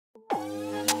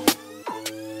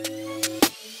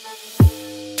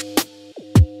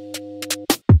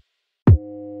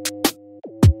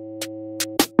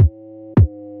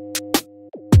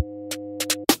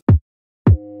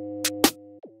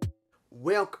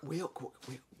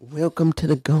Welcome to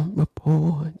the Gump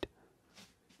Report.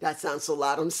 That sounds so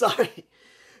loud. I'm sorry.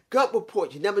 Gump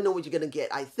Report. You never know what you're going to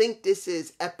get. I think this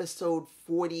is episode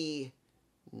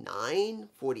 49,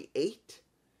 48.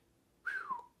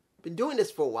 Been doing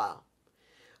this for a while.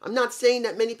 I'm not saying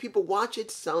that many people watch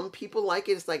it. Some people like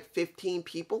it. It's like 15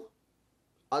 people.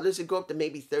 Others it go up to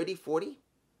maybe 30, 40.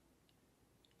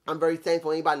 I'm very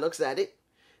thankful anybody looks at it.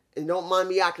 And don't mind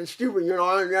me acting stupid, you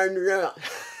know.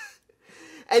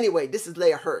 Anyway, this is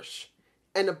Layla Hirsch.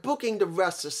 And the Booking the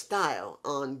Wrestler style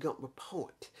on Gump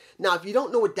Report. Now, if you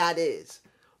don't know what that is,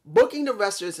 Booking the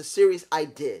Wrestler is a series I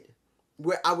did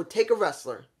where I would take a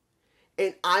wrestler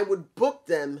and I would book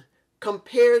them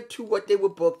compared to what they were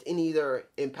booked in either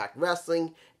Impact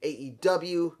Wrestling,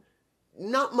 AEW,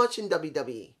 not much in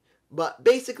WWE, but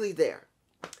basically there.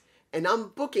 And I'm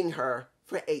booking her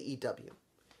for AEW.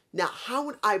 Now, how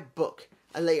would I book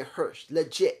a Layla Hirsch?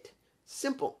 Legit.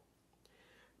 Simple.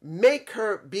 Make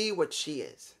her be what she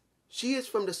is. She is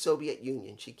from the Soviet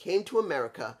Union. She came to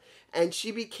America and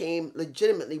she became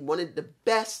legitimately one of the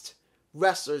best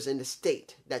wrestlers in the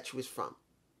state that she was from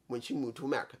when she moved to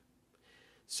America.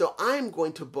 So I'm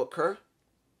going to book her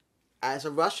as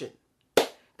a Russian.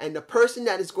 And the person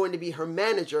that is going to be her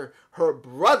manager, her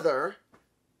brother,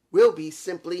 will be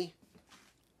simply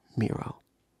Miro.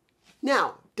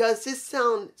 Now, does this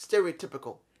sound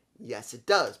stereotypical? Yes, it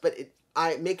does. But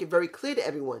I make it very clear to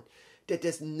everyone that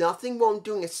there's nothing wrong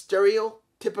doing a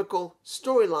stereotypical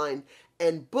storyline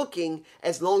and booking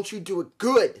as long as you do it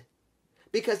good.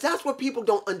 Because that's what people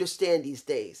don't understand these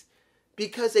days.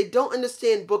 Because they don't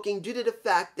understand booking due to the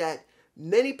fact that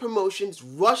many promotions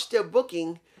rush their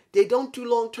booking. They don't do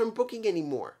long-term booking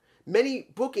anymore. Many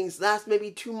bookings last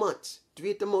maybe 2 months,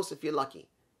 3 at the most if you're lucky.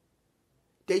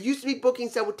 There used to be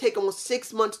bookings that would take almost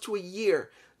 6 months to a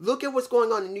year. Look at what's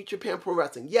going on in New Japan Pro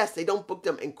Wrestling. Yes, they don't book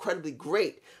them incredibly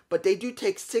great, but they do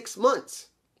take 6 months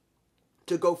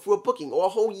to go through a booking, or a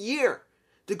whole year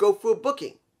to go through a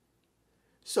booking.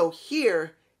 So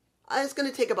here, it's going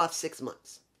to take about 6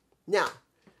 months. Now,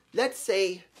 let's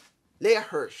say Layla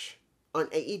Hirsch on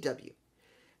AEW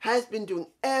has been doing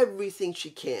everything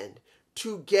she can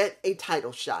to get a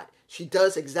title shot. She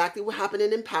does exactly what happened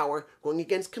in Empower, going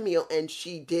against Camille, and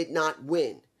she did not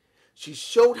win. She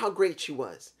showed how great she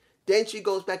was. Then she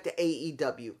goes back to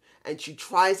AEW, and she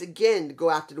tries again to go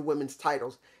after the women's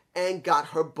titles, and got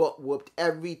her butt whooped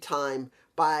every time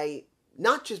by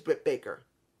not just Britt Baker,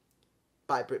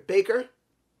 by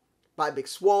Big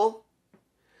Swole,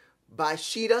 by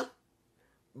Sheeta,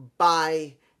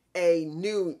 by a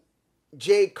new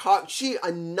Jade Cargill. She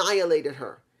annihilated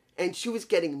her. And she was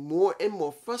getting more and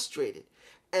more frustrated.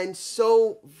 And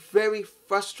so very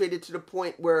frustrated to the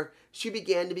point where she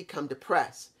began to become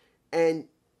depressed. And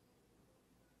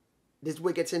this is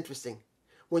where it gets interesting.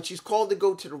 When she's called to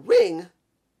go to the ring,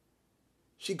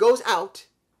 she goes out.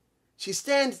 She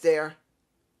stands there.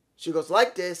 She goes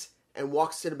like this and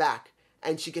walks to the back.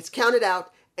 And she gets counted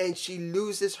out. And she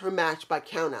loses her match by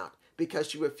count out. Because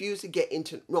she refused to get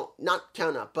into... No, not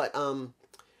count out, but...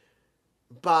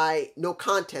 by no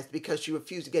contest because she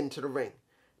refused to get into the ring.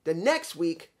 The next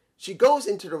week, she goes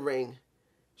into the ring.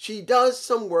 She does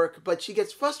some work, but she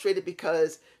gets frustrated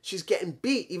because she's getting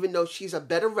beat even though she's a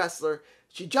better wrestler.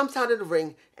 She jumps out of the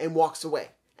ring and walks away.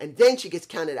 And then she gets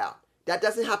counted out. That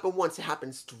doesn't happen once. It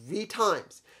happens 3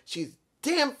 times. She's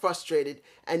damn frustrated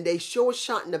and they show a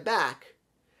shot in the back.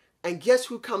 And guess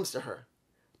who comes to her?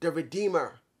 The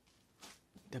Redeemer.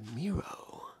 The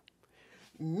Miro.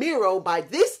 Miro, by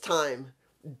this time,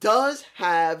 does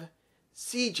have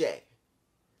CJ,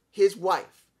 his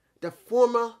wife, the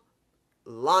former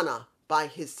Lana, by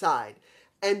his side.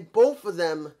 And both of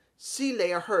them see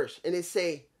Layla Hirsch and they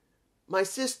say, "My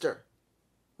sister,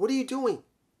 what are you doing?"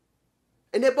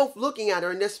 And they're both looking at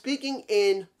her and they're speaking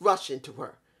in Russian to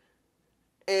her.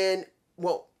 And,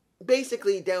 well,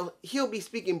 basically he'll be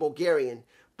speaking Bulgarian,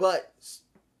 but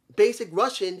basic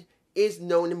Russian is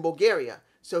known in Bulgaria.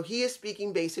 So he is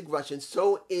speaking basic Russian.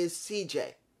 So is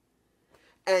CJ.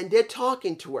 And they're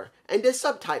talking to her. And there's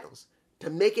subtitles. To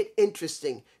make it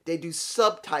interesting, they do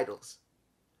subtitles.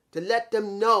 To let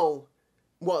them know,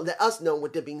 well, let us know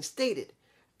what they're being stated.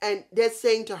 And they're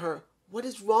saying to her, "What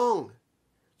is wrong?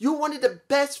 You're one of the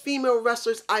best female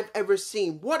wrestlers I've ever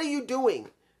seen. What are you doing?"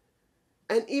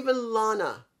 And even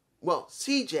Lana, well,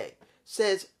 CJ,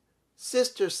 says,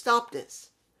 "Sister, stop this.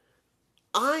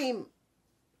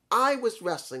 I was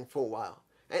wrestling for a while,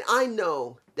 and I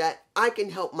know that I can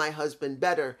help my husband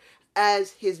better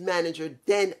as his manager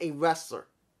than a wrestler.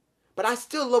 But I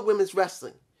still love women's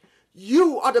wrestling.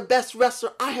 You are the best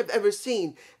wrestler I have ever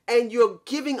seen, and you're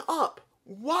giving up.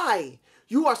 Why?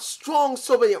 You are a strong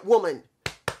Soviet woman.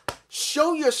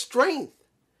 Show your strength.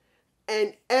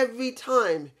 And every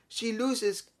time she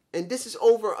loses, and this is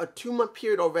over a 2-month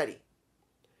period already,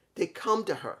 they come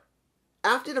to her.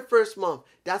 After the first month,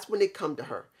 that's when they come to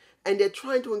her. And they're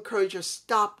trying to encourage her,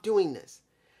 stop doing this.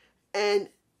 And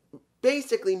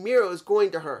basically, Miro is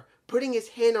going to her, putting his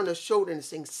hand on her shoulder and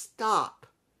saying, stop.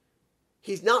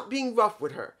 He's not being rough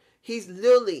with her. He's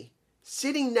literally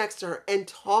sitting next to her and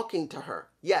talking to her.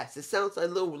 Yes, it sounds a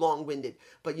little long-winded,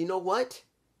 but you know what?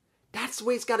 That's the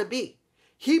way it's got to be.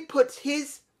 He puts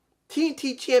his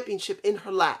TNT championship in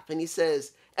her lap and he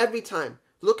says, every time,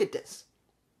 look at this.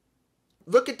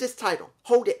 Look at this title.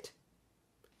 Hold it.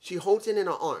 She holds it in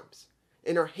her arms,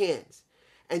 in her hands,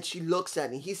 and she looks at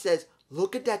it. And he says,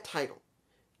 look at that title.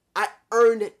 I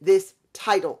earned this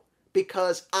title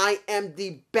because I am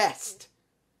the best.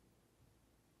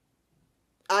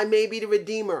 I may be the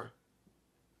Redeemer,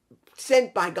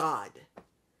 sent by God,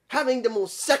 having the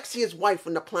most sexiest wife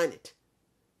on the planet.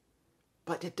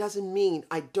 But it doesn't mean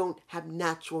I don't have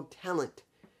natural talent.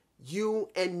 You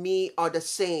and me are the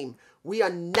same. We are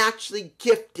naturally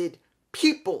gifted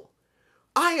people.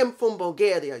 I am from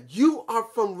Bulgaria. You are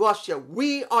from Russia.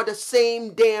 We are the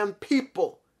same damn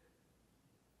people.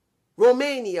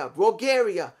 Romania,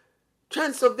 Bulgaria,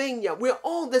 Transylvania, we're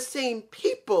all the same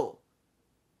people.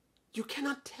 You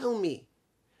cannot tell me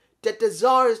that the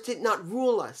czars did not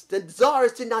rule us. The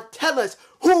czars did not tell us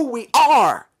who we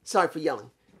are. Sorry for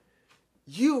yelling.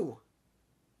 You,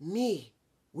 me,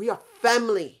 we are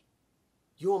family.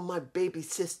 You are my baby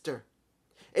sister.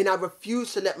 And I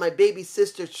refuse to let my baby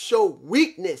sister show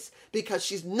weakness because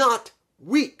she's not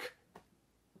weak.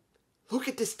 Look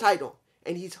at this title.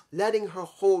 And he's letting her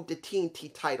hold the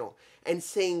TNT title and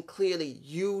saying clearly,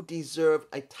 you deserve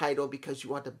a title because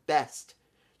you are the best.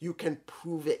 You can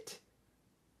prove it.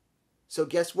 So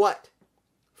guess what?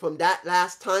 From that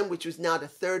last time, which was now the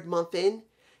 3rd month in,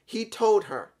 he told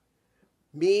her,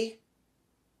 me,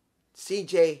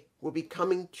 CJ, will be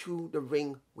coming to the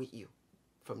ring with you.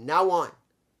 From now on,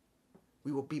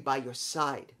 we will be by your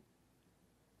side.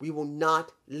 We will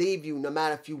not leave you no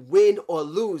matter if you win or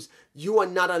lose. You are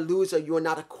not a loser. You are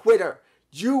not a quitter.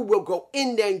 You will go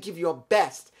in there and give your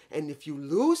best. And if you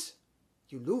lose,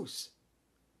 you lose.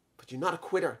 But you're not a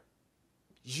quitter.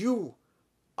 You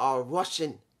are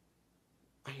Russian.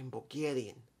 I am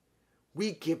Bulgarian.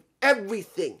 We give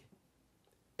everything.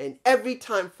 And every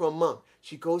time for a month,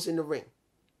 she goes in the ring.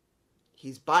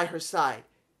 He's by her side.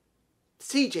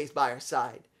 CJ's by her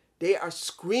side. They are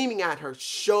screaming at her,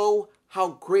 show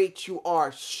how great you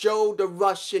are. Show the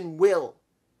Russian will.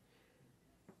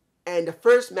 And the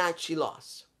first match she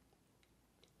lost.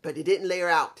 But they didn't lay her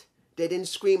out. They didn't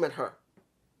scream at her.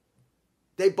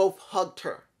 They both hugged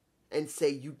her and say,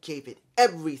 you gave it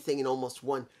everything and almost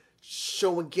won.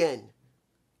 Show again,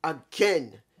 and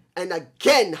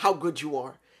again how good you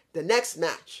are. The next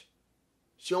match,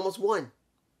 she almost won.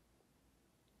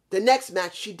 The next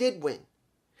match, she did win.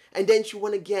 And then she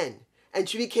won again. And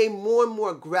she became more and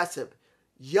more aggressive,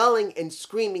 yelling and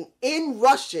screaming in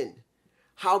Russian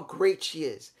how great she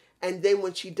is. And then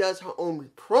when she does her own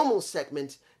promo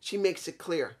segments, she makes it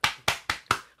clear.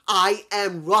 I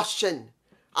am Russian.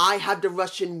 I have the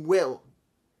Russian will.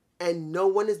 And no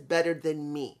one is better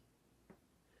than me.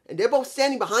 And they're both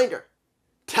standing behind her,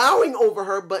 towering over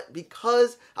her, but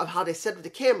because of how they set up the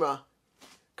camera,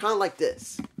 kind of like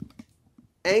this,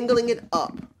 angling it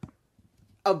up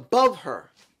above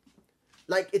her.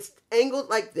 Like it's angled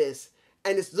like this,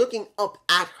 and it's looking up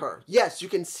at her. Yes, you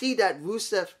can see that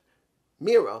Rusev,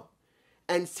 Miro,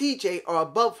 and CJ are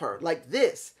above her, like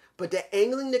this, but they're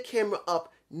angling the camera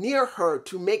up near her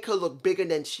to make her look bigger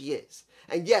than she is.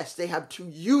 And yes, they have 2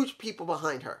 huge people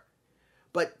behind her.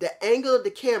 But the angle of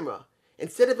the camera,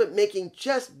 instead of it making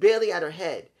just barely at her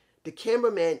head, the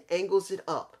cameraman angles it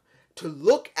up to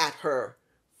look at her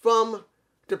from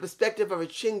the perspective of her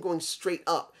chin going straight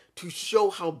up to show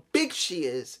how big she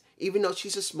is, even though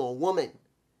she's a small woman.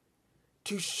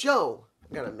 To show,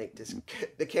 I gotta make this,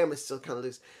 the camera's still kind of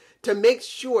loose, to make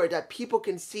sure that people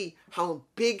can see how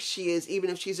big she is, even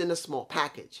if she's in a small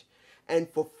package. And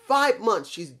for 5 months,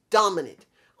 she's dominant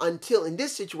until, in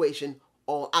this situation,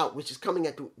 All Out, which is coming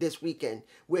at this weekend,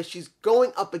 where she's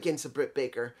going up against a Britt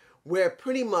Baker, where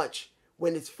pretty much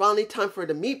when it's finally time for her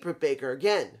to meet Britt Baker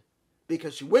again,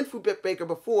 because she went through Britt Baker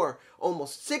before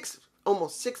almost 6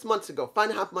 months ago,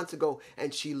 5.5 months ago,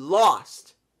 and she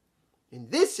lost. In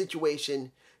this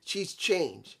situation, she's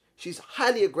changed. She's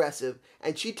highly aggressive,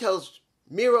 and she tells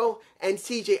Miro and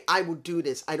CJ, I will do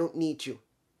this. I don't need you.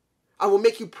 I will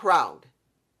make you proud.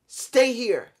 Stay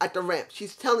here at the ramp.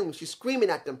 She's telling them, she's screaming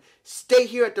at them, stay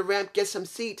here at the ramp, get some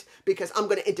seats, because I'm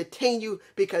going to entertain you,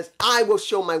 because I will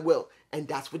show my will. And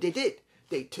that's what they did.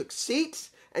 They took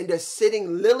seats and they're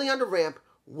sitting literally on the ramp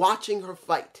watching her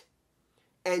fight.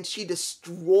 And she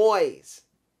destroys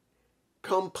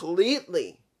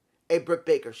completely a Britt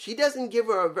Baker. She doesn't give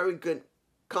her a very good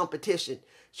competition.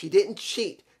 She didn't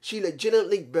cheat. She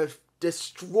legitimately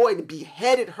destroyed and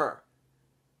beheaded her.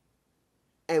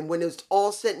 And when it was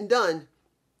all said and done,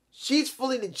 she's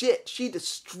fully legit. She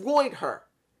destroyed her.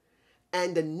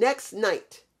 And the next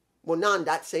night, well, not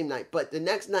that same night, but the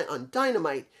next night on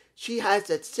Dynamite, she has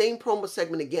that same promo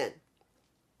segment again.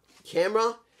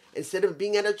 Camera, instead of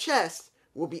being at her chest,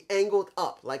 will be angled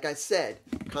up, like I said,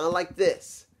 kind of like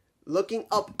this, looking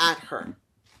up at her.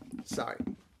 Sorry,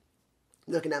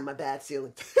 looking at my bad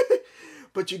ceiling.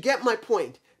 But you get my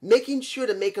point. Making sure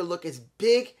to make her look as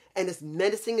big and as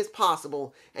menacing as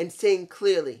possible and saying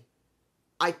clearly,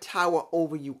 I tower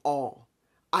over you all.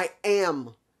 I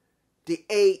am the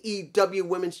AEW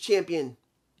Women's Champion.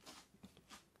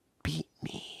 Beat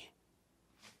me.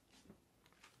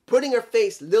 Putting her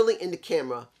face literally in the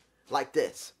camera like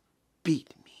this.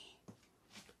 Beat me.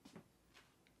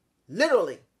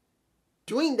 Literally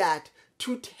doing that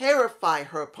to terrify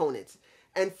her opponents.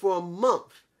 And for a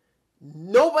month,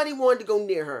 nobody wanted to go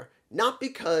near her. Not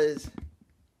because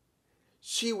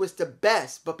she was the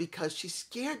best, but because she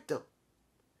scared them.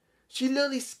 She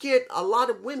literally scared a lot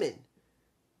of women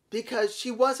because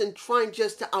she wasn't trying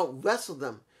just to out-wrestle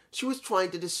them. She was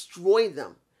trying to destroy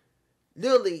them.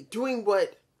 Literally doing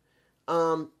what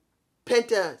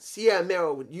Penta Sierra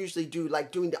Mero would usually do,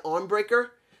 like doing the arm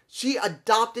breaker. She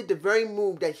adopted the very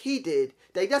move that he did,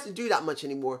 that he doesn't do that much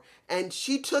anymore. And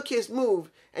she took his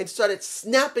move and started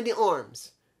snapping the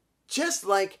arms. Just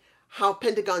like how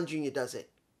Pentagon Jr. does it.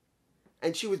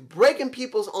 And she was breaking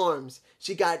people's arms.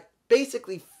 She got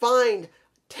basically fined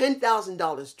 $10,000,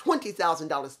 $20,000,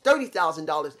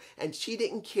 $30,000. And she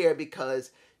didn't care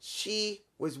because she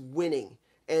was winning.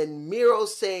 And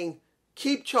Miro's saying,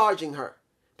 keep charging her.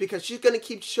 Because she's going to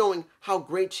keep showing how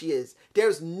great she is.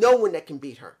 There's no one that can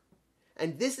beat her.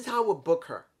 And this is how we'll book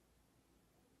her.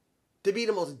 To be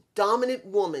the most dominant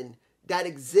woman that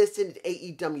exists in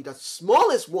AEW. The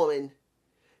smallest woman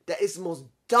that is the most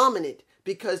dominant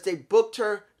because they booked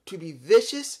her to be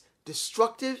vicious,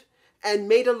 destructive, and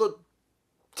made her look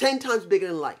 10 times bigger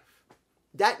than life.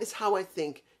 That is how I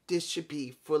think this should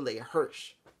be for Layla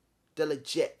Hirsch. The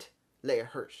legit Layla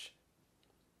Hirsch.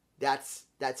 That's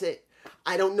it.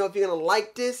 I don't know if you're going to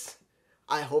like this.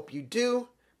 I hope you do.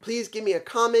 Please give me a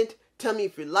comment. Tell me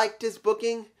if you like this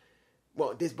booking.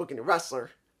 Well, this booking the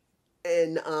wrestler.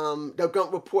 And the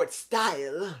Gump Report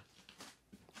style.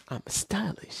 I'm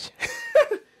stylish.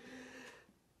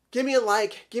 Give me a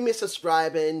like. Give me a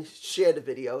subscribe and share the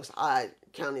videos. I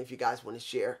count if you guys want to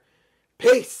share.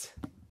 Peace.